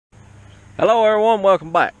Hello everyone,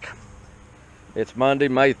 welcome back. It's Monday,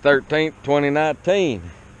 May 13th, 2019.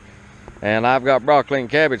 And I've got broccoli and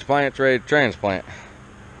cabbage plants ready to transplant.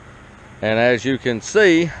 And as you can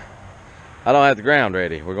see, I don't have the ground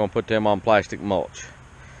ready. We're going to put them on plastic mulch.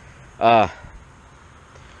 I've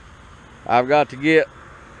got to get,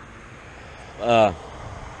 I've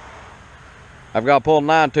got to pull a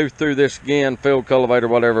 9-tooth through this again, field cultivator,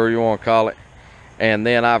 whatever you want to call it. And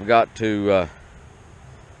then I've got to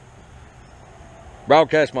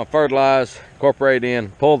broadcast my fertilize, incorporate in,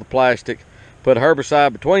 pull the plastic, put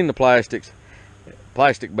herbicide between the plastic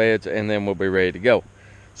beds, and then we'll be ready to go.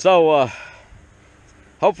 So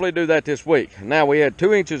hopefully do that this week. Now, we had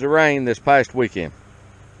 2 inches of rain this past weekend,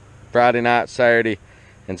 Friday night, Saturday,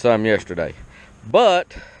 and some yesterday.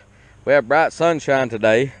 But we have bright sunshine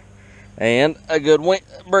today and a good wind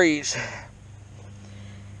breeze.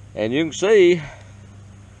 And you can see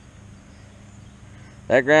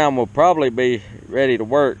that ground will probably be ready to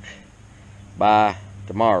work by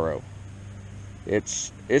tomorrow.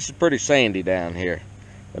 It's pretty sandy down here,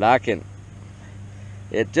 but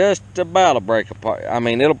it just about will break apart. I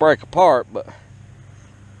mean, it'll break apart, but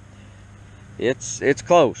it's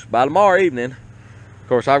close. By tomorrow evening, of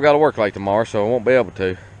course, I've got to work late tomorrow, so I won't be able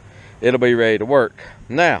to. It'll be ready to work.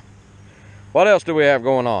 Now, what else do we have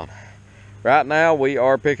going on? Right now, we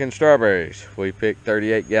are picking strawberries. We picked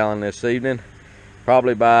 38 gallon this evening.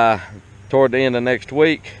 Probably by toward the end of next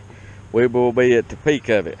week, we will be at the peak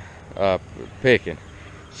of it, picking.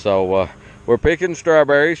 So we're picking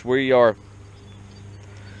strawberries. We are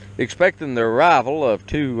expecting the arrival of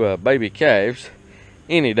 2 baby calves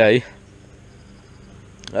any day.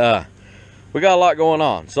 We got a lot going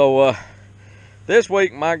on. So this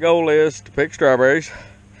week my goal is to pick strawberries,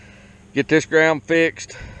 get this ground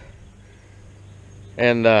fixed,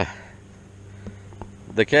 and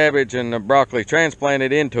the cabbage and the broccoli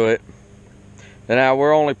transplanted into it. And now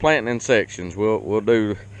we're only planting in sections. We'll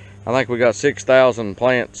do, I think we got 6,000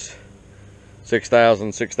 plants,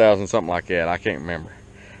 6,000, something like that. I can't remember.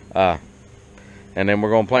 And then we're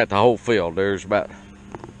going to plant the whole field. There's about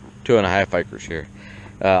 2.5 acres here.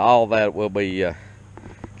 All that will be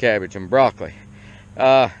cabbage and broccoli.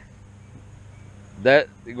 That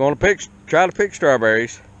you're going to try to pick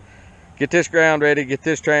strawberries, get this ground ready, get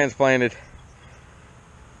this transplanted.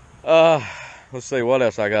 Let's see what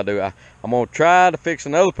else I gotta do. I'm gonna try to fix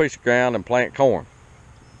another piece of ground and plant corn.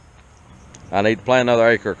 I need to plant another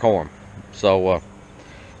acre of corn. So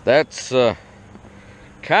that's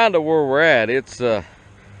kind of where we're at.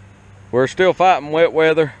 We're still fighting wet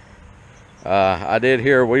weather. I did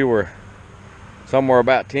hear we were somewhere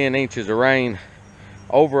about 10 inches of rain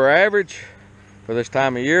over average for this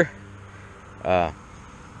time of year. But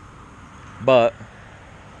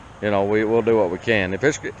you know, we'll do what we can. If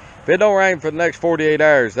it don't rain for the next 48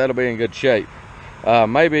 hours, that'll be in good shape.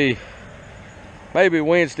 Maybe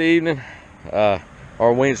Wednesday evening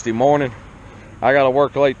or Wednesday morning. I gotta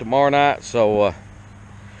work late tomorrow night, so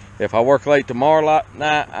if I work late tomorrow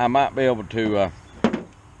night, I might be able to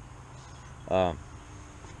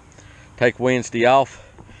take Wednesday off,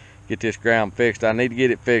 get this ground fixed. I need to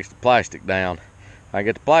get it fixed, the plastic down. If I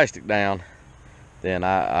get the plastic down, then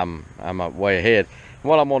I'm way ahead.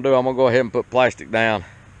 What I'm gonna do, I'm gonna go ahead and put plastic down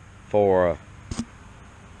for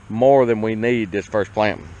more than we need this first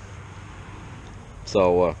planting.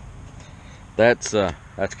 So that's kind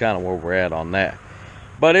of where we're at on that.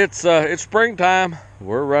 But it's springtime.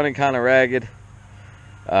 We're running kind of ragged.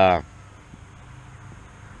 The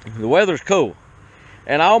weather's cool,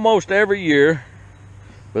 and almost every year,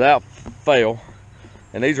 without fail,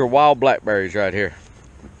 and these are wild blackberries right here.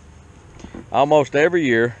 Almost every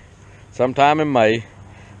year, sometime in May,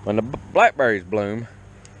 when the blackberries bloom,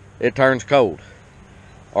 it turns cold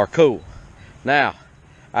or cool. Now,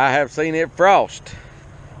 I have seen it frost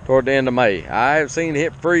toward the end of May. I have seen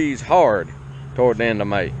it freeze hard toward the end of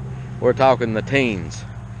May. We're talking the teens.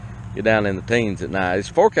 Get down in the teens at night. It's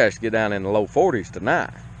forecast to get down in the low 40s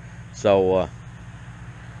tonight. So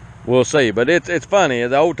we'll see. But it's funny.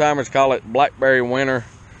 The old timers call it Blackberry Winter,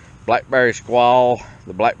 Blackberry Squall,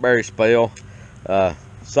 the Blackberry Spell,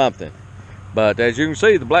 something. But as you can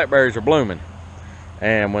see, the blackberries are blooming.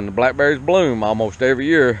 And when the blackberries bloom, almost every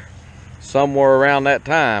year, somewhere around that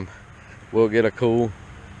time, we'll get a cool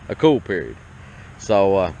period.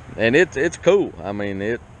 So, and it's cool. I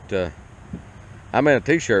mean, I'm in a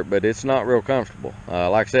t-shirt, but it's not real comfortable.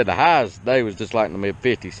 Like I said, the highs today was just like in the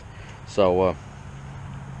mid-50s. So,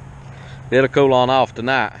 it'll cool on off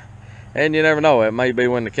tonight. And you never know, it may be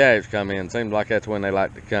when the calves come in. Seems like that's when they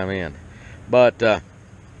like to come in. But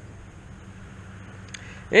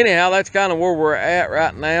anyhow, that's kind of where we're at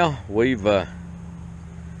right now. We've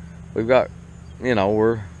we've got, you know,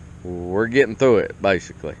 we're getting through it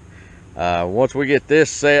basically. Once we get this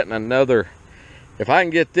set and another, if I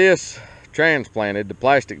can get this transplanted, the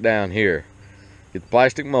plastic down here, get the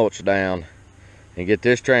plastic mulch down and get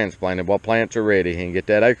this transplanted while plants are ready, and get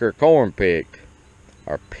that acre of corn picked,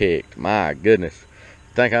 my goodness,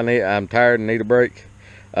 think I'm tired and need a break,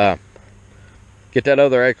 get that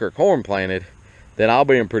other acre of corn planted, then I'll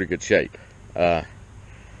be in pretty good shape. Of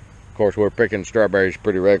course, we're picking strawberries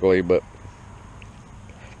pretty regularly, but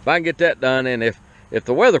if I can get that done, and if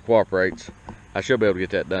the weather cooperates, I should be able to get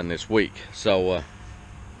that done this week. So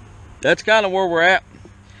that's kind of where we're at.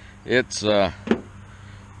 It's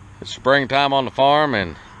springtime on the farm,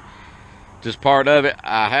 and just part of it.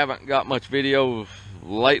 I haven't got much video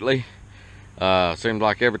lately. Seems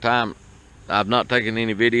like every time I've not taken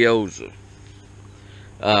any videos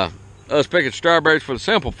of us picking strawberries, for the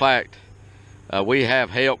simple fact we have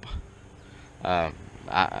help.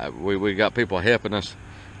 We got people helping us,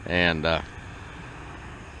 and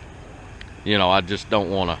you know, I just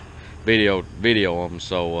don't want to video them.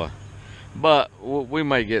 So but we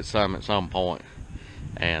may get some at some point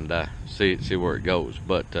and see where it goes.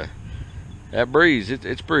 But that breeze,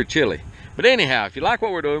 it's pretty chilly. But anyhow, if you like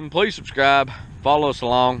what we're doing, please subscribe, follow us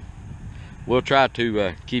along. We'll try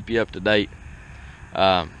to keep you up to date.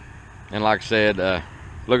 And like I said,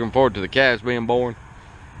 looking forward to the calves being born.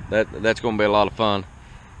 That's going to be a lot of fun.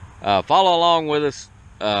 Follow along with us.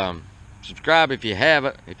 Subscribe if you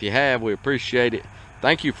haven't. If you have, we appreciate it.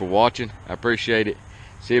 Thank you for watching. I appreciate it.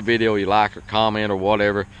 See a video you like, or comment, or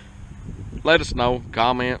whatever, let us know.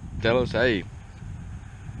 Comment, tell us, hey,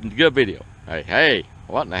 good video. Hey,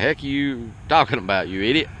 what in the heck are you talking about, you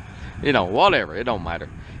idiot? You know, whatever, it don't matter.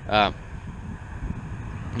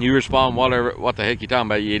 You respond what the heck you talking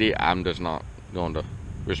about, you idiot. I'm just not going to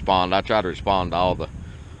respond. I try to respond to all the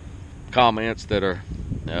comments that are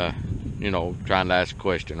you know, trying to ask a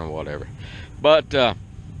question or whatever. But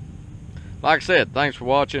like I said, thanks for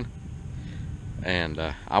watching, and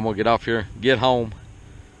I'm gonna get off here, get home,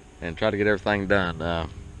 and try to get everything done.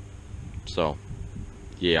 So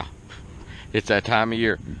yeah, it's that time of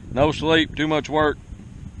year. No sleep, too much work,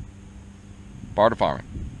 part of farming.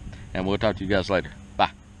 And we'll talk to you guys later.